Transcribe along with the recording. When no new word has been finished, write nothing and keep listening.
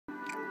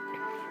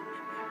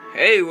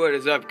Hey, what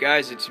is up,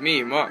 guys? It's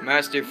me,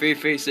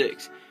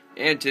 Master336,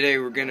 and today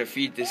we're gonna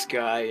feed this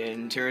guy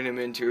and turn him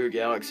into a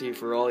galaxy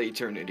for all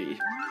eternity.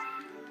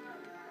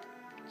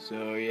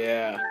 So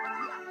yeah,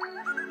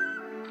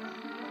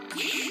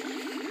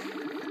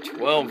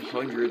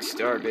 1,200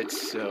 star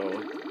bits,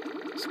 so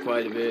it's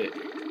quite a bit.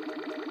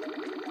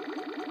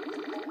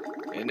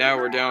 And now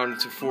we're down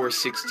to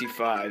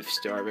 465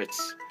 star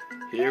bits.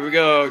 Here we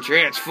go,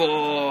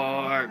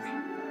 transform!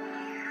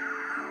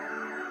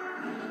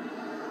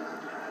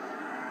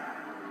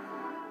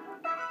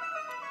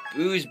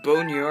 Boo's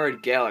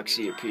Boneyard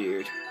Galaxy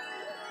appeared.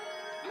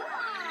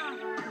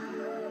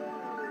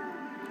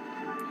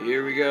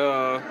 Here we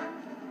go.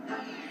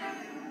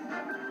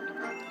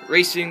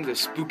 Racing the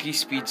Spooky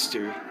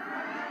Speedster.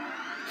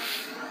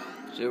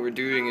 So we're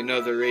doing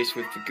another race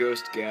with the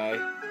ghost guy.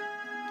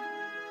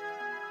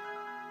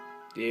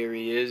 There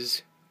he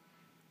is.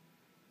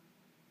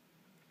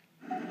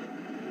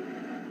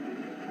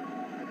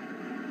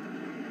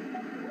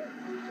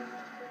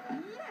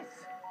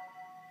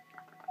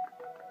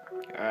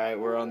 Alright,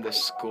 we're on the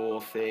skull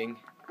thing.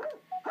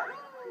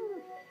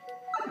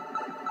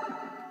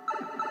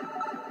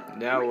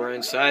 Now we're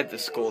inside the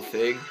skull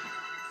thing.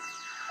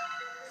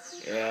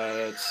 Yeah,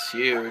 it's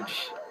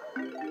huge.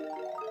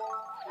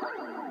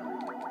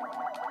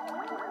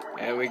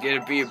 And we get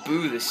to be a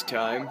Boo this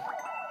time.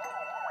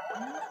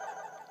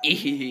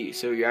 Ehehe,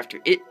 so you're after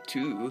it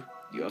too.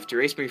 You have to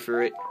race me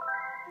for it.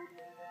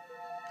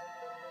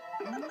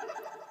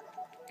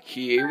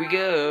 Here we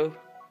go.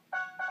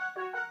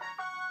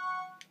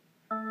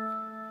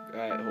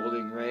 Alright,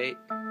 holding right.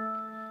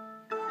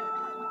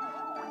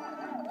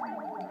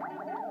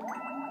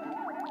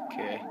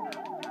 Okay.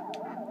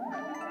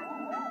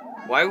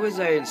 Why was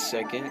I in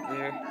second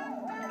there?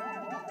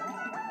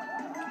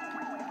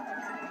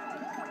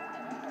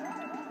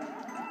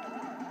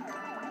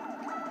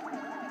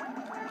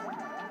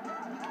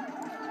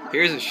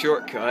 Here's a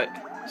shortcut,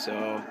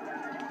 so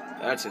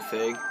that's a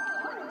thing.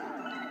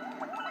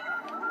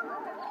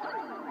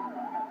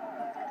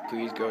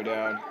 Please go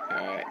down.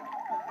 Alright.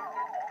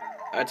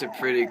 That's a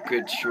pretty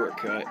good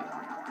shortcut.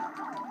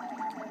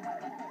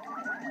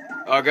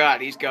 Oh god,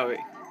 he's coming.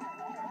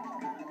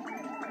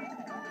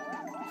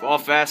 Fall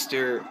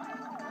faster.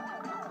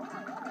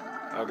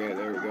 Okay,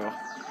 there we go.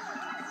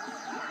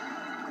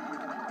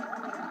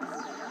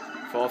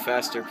 Fall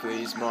faster,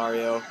 please,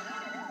 Mario.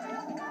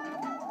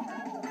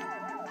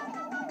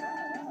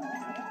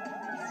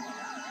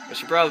 I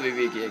should probably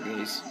be getting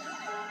these.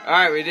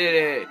 Alright, we did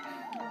it.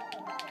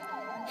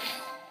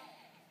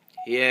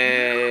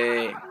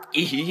 Yay.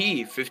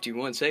 Ehehe,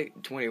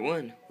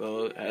 21.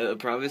 Well, a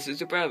promise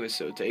is a promise,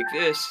 so take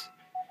this.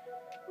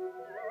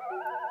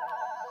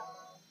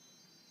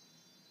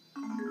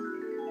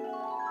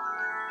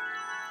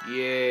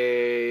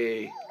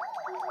 Yay.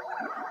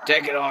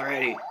 Take it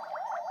already.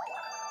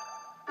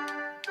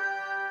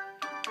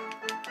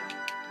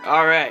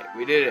 Alright,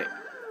 we did it.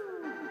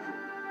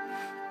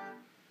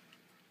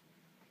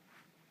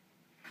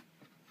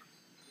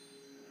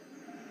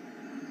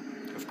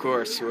 Of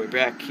course, we're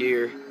back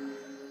here.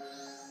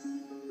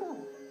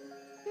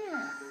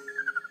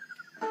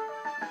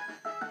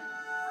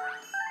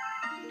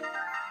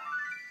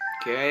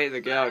 Okay, the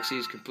galaxy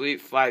is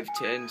complete.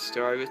 510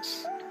 star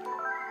bits.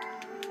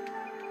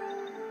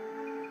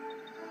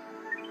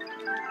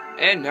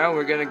 And now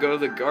we're gonna go to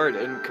the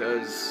garden,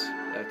 because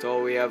that's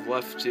all we have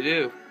left to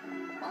do.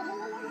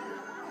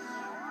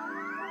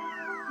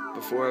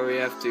 Before we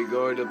have to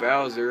go to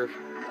Bowser.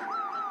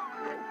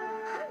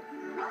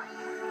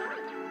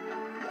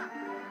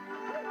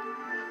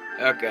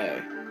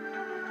 Okay.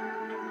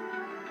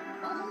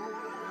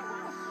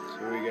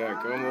 So we gotta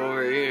come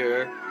over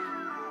here.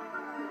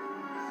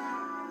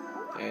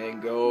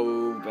 And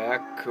go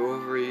back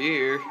over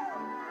here.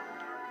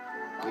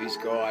 Please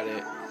go on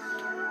it.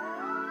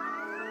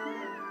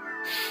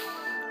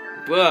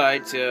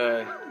 But,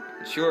 to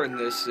shorten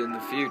this in the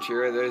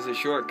future, there's a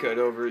shortcut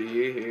over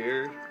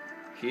here.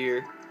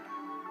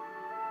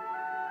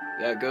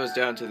 That goes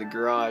down to the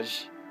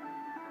garage.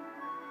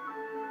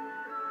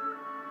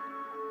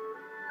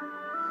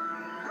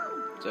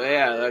 So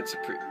yeah, that's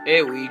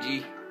hey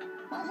Luigi.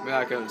 I'm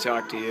not gonna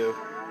talk to you.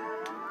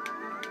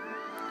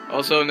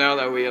 Also, now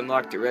that we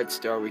unlocked the red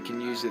star, we can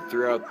use it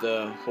throughout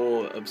the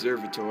whole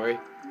observatory.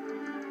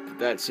 But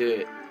that's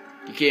it.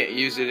 You can't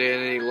use it in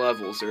any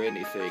levels or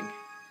anything.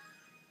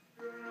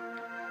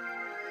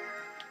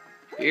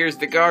 Here's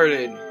the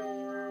garden.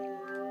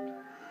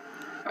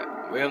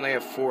 We only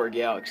have 4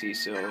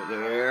 galaxies, so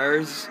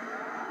there's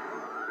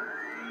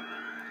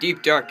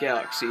Deep Dark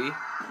Galaxy,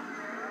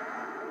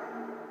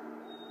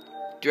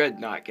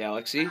 Dreadnought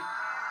Galaxy,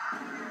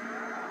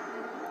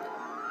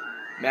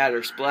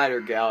 Matter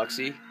Splatter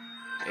Galaxy,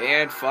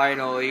 and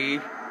finally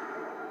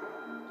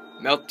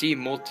Melty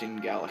Molten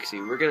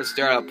Galaxy. We're gonna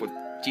start up with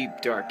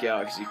Deep Dark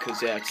Galaxy because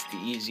that's the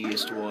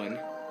easiest one.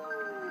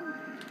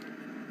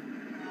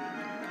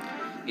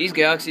 These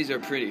galaxies are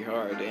pretty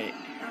hard,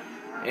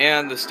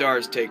 and the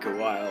stars take a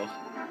while.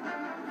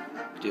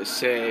 Just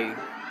saying.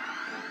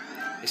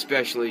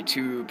 Especially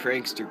 2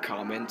 prankster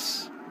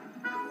comments.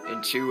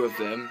 and 2 of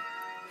them.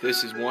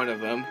 This is one of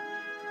them.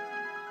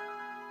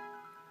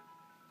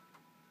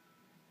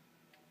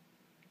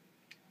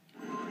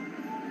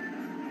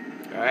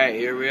 Alright,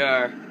 here we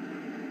are.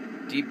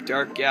 Deep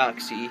Dark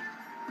Galaxy.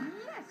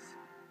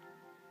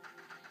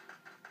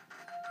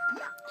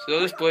 So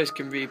this place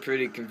can be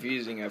pretty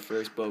confusing at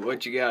first, but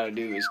what you gotta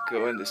do is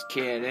go in this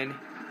cannon.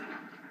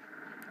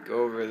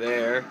 Go over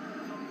there.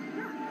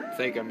 I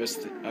think I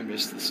missed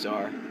the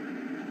star.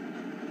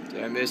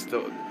 I missed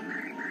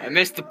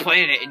the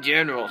planet in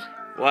general.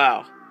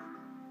 Wow.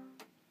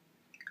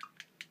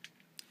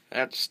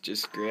 That's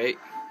just great.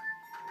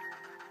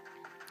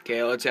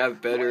 Okay, let's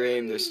have better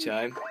aim this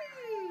time.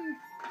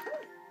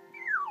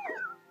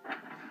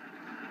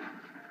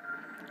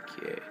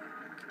 Okay.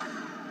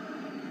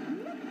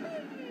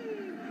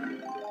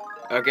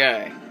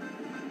 Okay.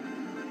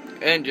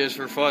 And just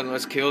for fun,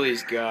 let's kill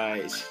these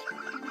guys.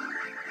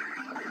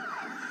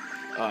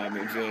 I'm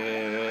invincible,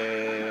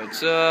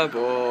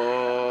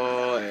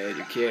 and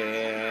you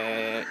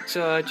can't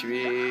touch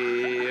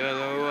me,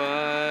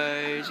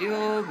 otherwise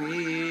you'll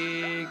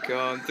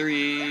become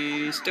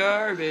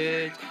 3-star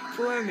bits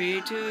for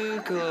me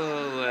to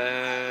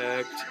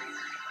collect.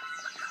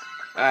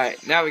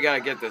 Alright, now we gotta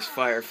get this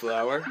fire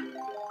flower.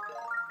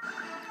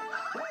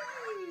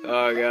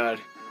 Oh god.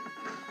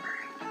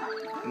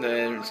 And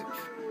then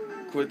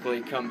quickly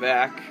come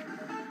back.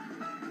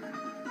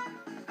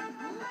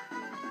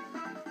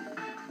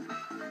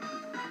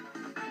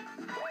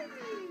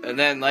 And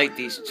then light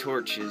these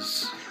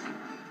torches.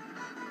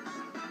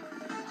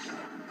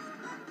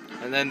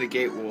 And then the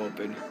gate will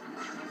open.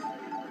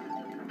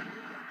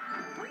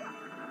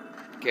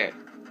 Okay.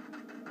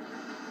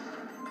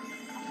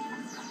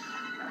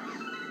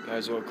 Might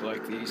as well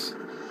collect these.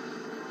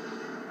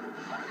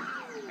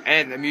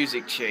 And the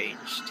music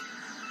changed.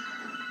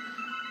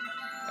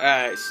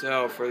 Alright,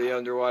 so for the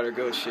underwater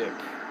ghost ship,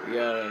 we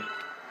gotta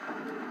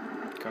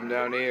come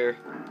down here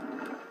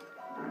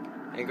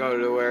and go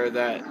to where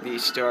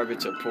these star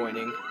bits are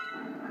pointing.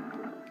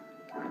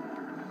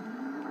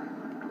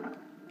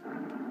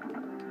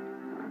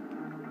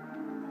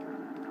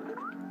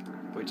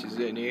 Which is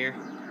in here.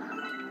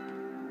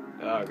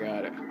 Oh,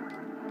 got it.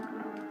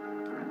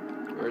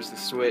 Where's the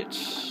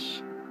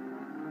switch?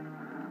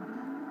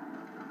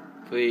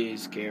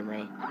 Please,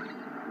 camera.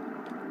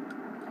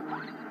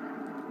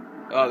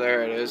 Oh,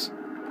 there it is.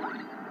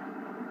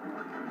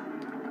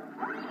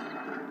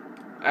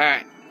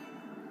 Alright.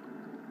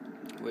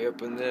 We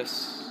open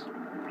this.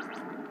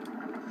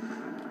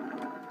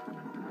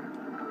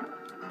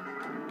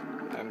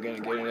 I'm gonna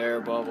get an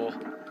air bubble.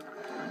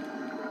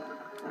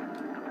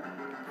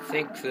 I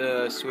think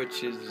the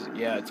switch is,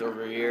 yeah, it's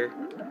over here.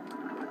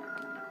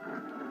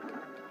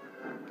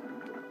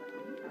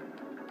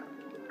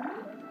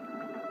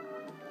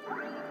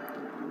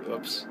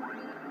 Oops.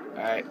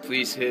 Alright,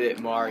 please hit it,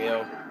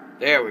 Mario.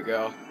 There we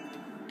go.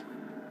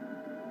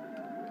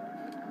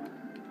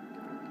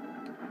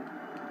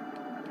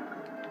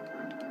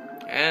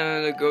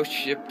 And the ghost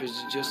ship is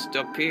just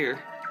up here.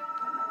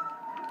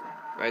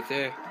 Right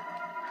there.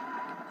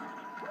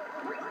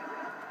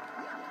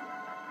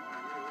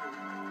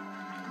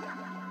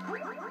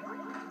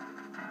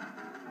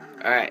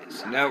 Alright,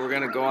 so now we're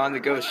gonna go on the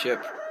ghost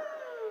ship.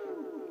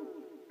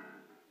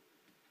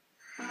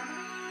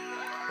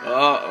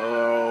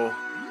 Uh-oh.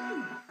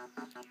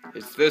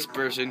 It's this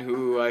person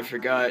who I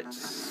forgot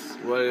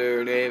what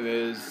her name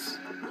is.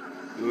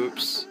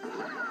 Oops.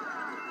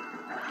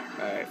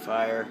 Alright,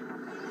 fire.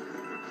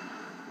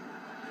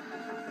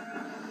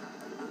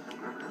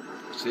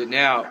 Sit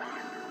now.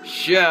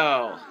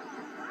 Shell.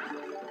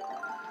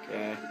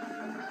 Okay.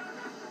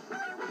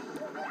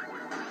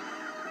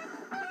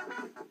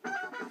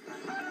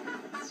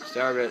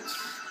 Starbits.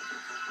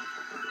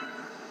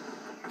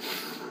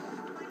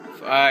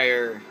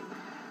 Fire.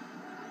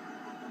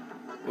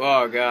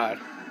 Oh god.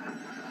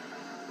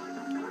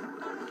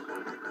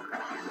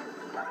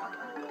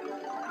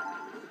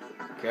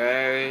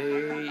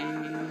 Okay.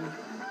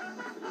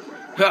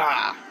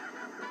 Ha!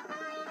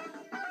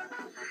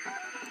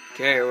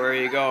 Okay, where are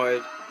you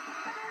going?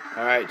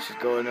 Alright, she's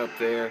going up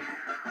there.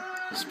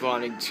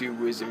 Spawning 2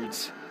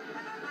 wizards.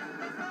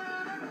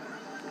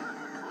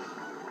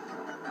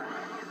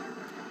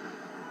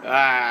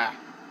 Ah!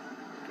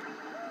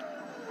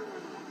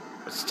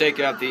 Let's take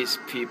out these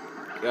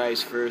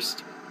guys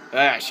first.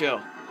 Ah, chill.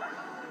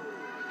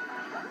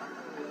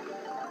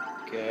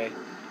 Okay.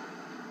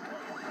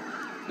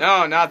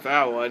 No, not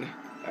that one.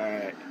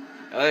 Alright.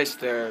 At least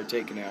they're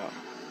taken out.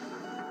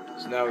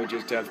 So now we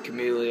just have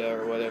Camellia,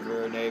 or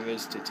whatever her name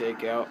is, to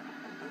take out.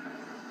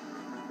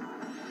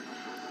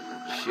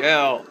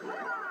 Shell.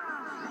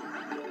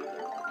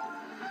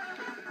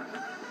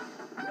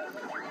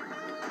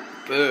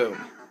 Boom.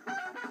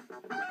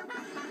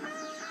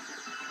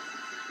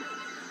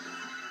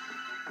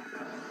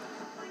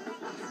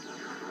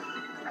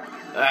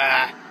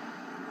 Ah!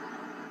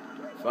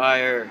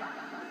 Fire.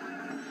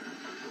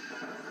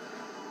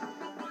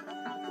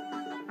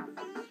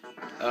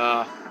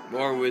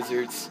 More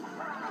wizards.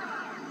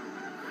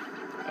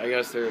 I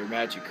guess they're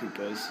Magic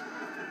Koopas.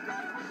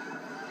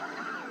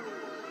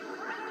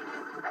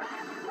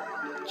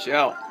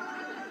 Shell.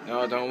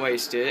 No, don't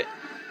waste it.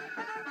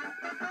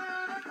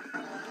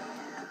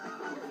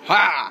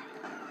 Ha!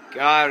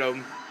 Got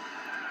him.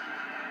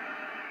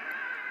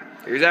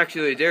 There's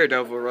actually a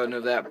Daredevil run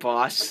of that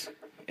boss,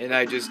 and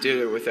I just did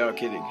it without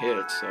getting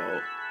hit, so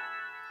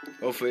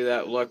hopefully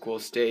that luck will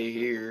stay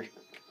here.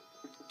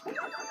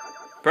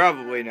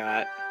 Probably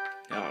not.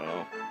 I don't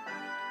know.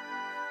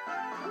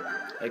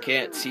 I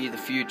can't see the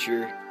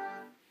future,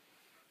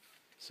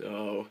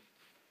 so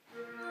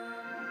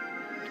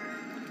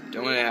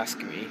don't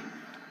ask me.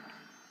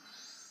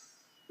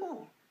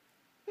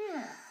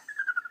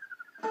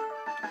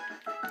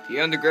 The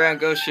underground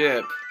ghost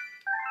ship.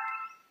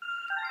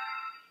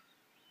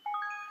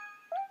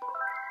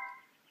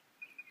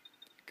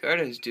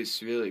 Garden's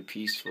just really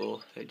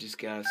peaceful, I just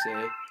gotta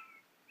say.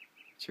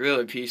 It's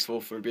really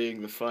peaceful for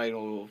being the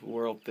final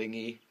world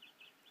thingy.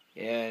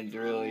 And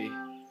really,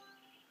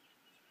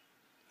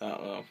 I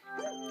don't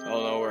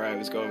know where I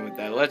was going with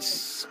that.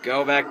 Let's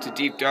go back to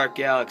Deep Dark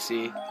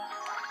Galaxy.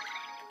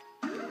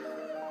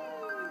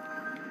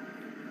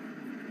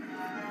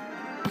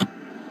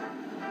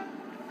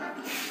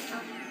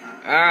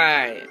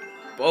 Alright,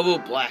 Bubble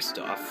Blast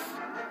Off.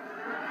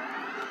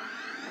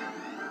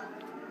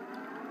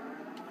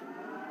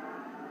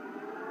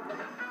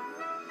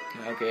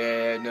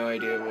 Okay, I had no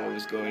idea what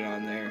was going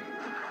on there.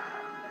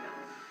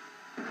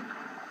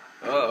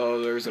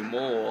 Uh-oh, there's a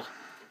mole.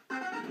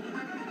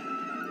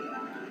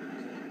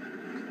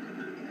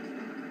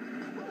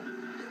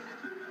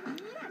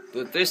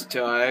 But this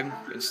time,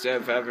 instead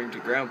of having to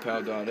ground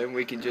pound on him,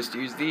 we can just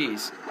use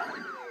these.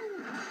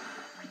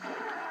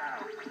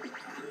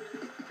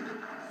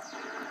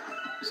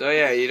 So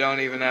yeah, you don't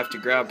even have to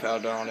ground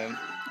pound on him.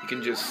 You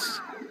can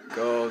just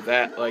go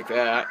like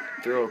that,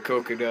 throw a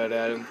coconut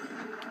at him.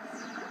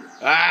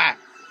 Ah!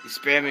 He's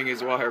spamming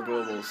his water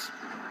bubbles.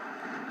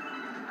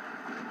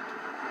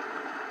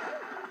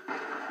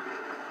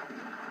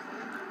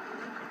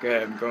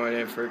 Okay, I'm going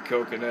in for a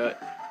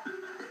coconut.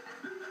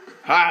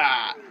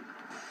 Ha!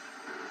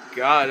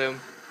 Got him.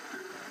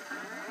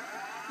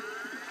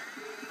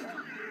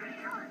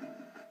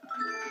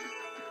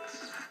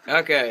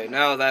 Okay,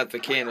 now that the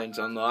cannon's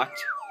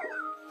unlocked,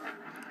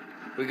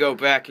 we go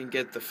back and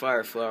get the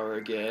fire flower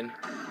again.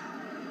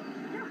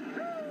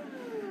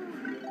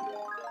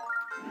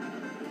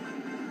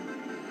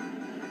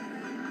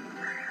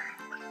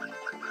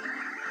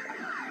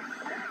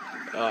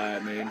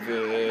 I'm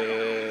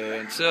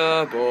invincible,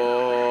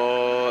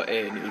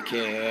 and you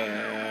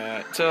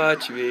can't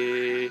touch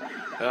me.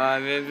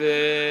 I'm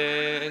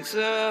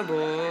invincible,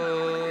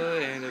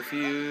 and if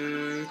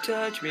you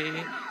touch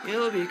me,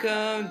 you'll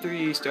become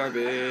 3-star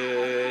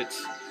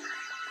bits.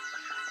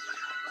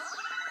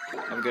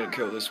 I'm gonna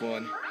kill this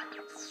one.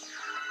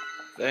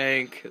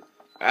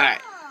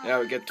 Alright, now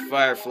we get the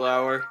fire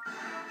flower.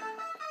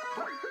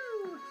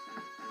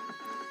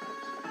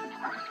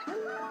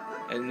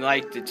 And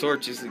light the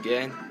torches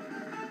again.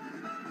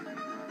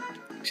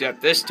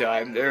 Except this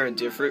time, they're in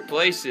different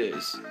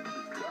places.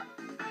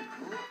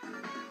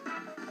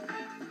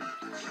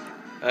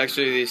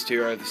 Actually, these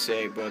two are the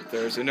same, but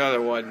there's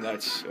another one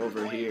that's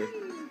over here.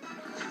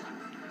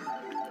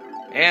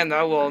 And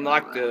I will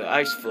unlock the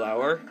ice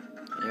flower,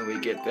 and we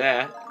get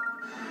that.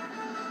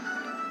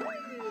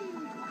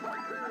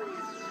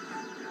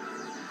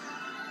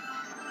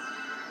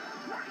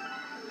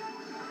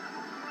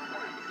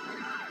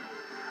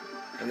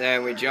 And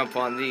then we jump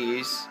on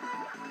these.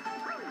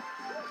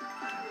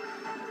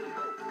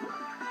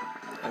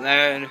 And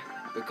then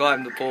we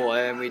climb the pole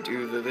and we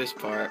do this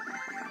part.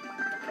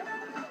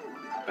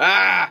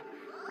 Ah!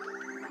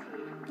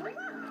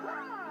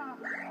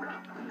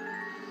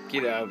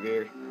 Get out of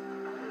here.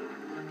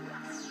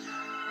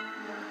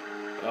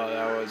 Oh,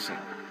 that wasn't.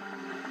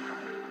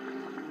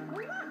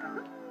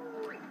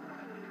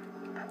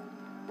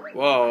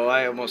 Whoa,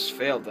 I almost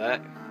failed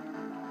that.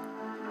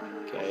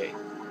 Okay.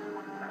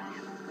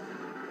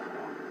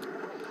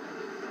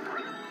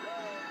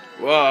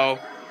 Whoa.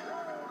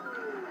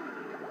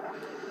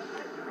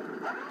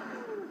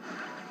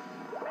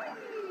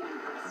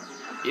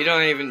 You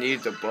don't even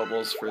need the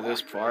bubbles for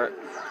this part.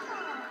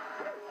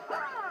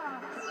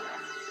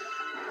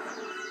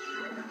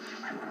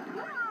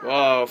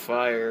 Whoa,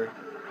 fire.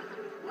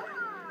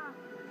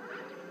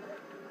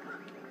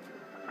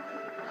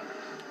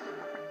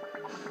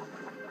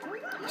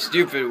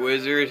 Stupid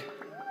wizard.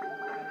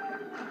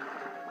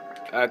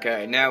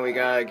 Okay, now we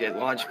gotta get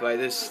launched by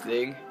this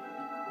thing.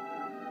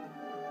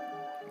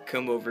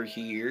 Come over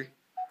here.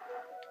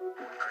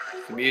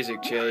 The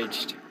music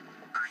changed.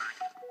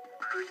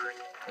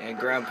 And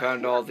ground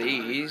pound all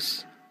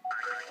these.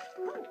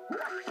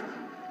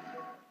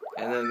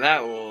 And then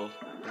that will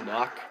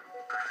unlock.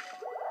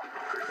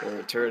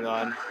 Or turn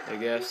on, I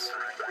guess.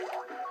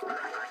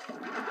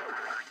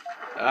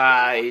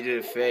 Ah, he did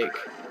a fake.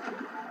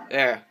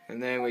 There.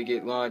 And then we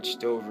get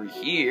launched over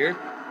here.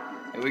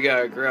 And we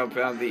gotta ground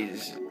pound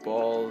these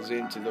balls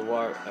into the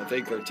water. I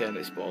think they're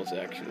tennis balls,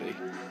 actually.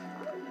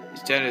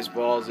 These tennis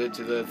balls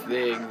into the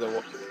thing,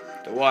 the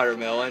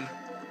watermelon.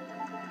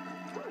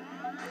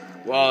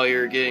 While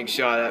you're getting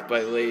shot at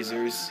by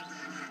lasers.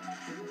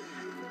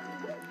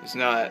 It's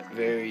not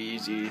very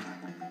easy.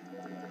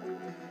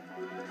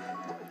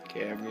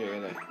 Okay, I'm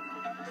gonna...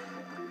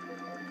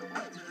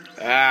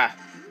 Ah!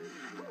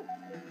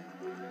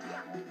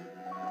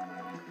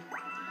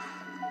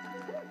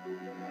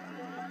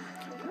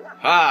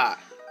 Ha!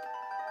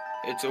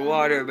 It's a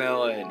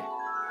watermelon.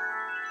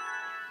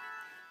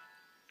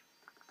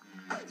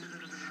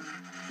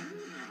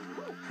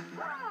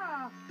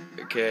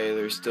 Okay,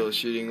 they're still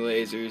shooting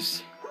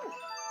lasers.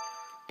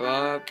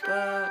 Ba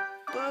ba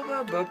ba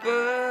ba ba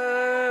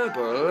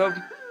ba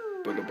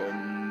ba ba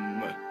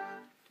ba.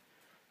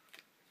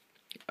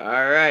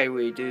 Alright,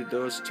 we did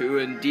those two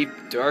in Deep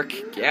Dark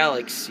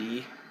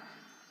Galaxy.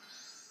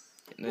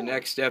 In the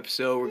next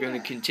episode, we're going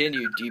to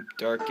continue Deep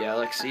Dark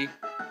Galaxy.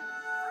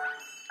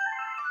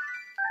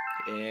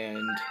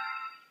 And,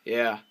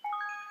 yeah.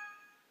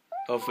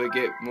 Hopefully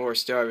get more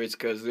Starbits,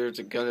 because there's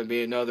going to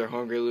be another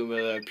Hungry Luma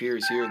that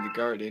appears here in the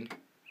garden.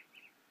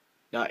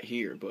 Not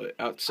here, but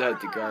outside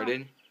the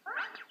garden.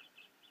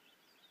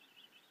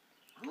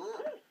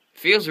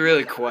 Feels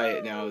really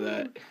quiet now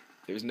that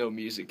there's no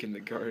music in the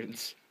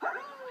gardens.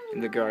 In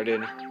the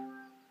garden.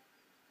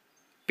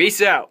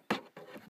 Peace out!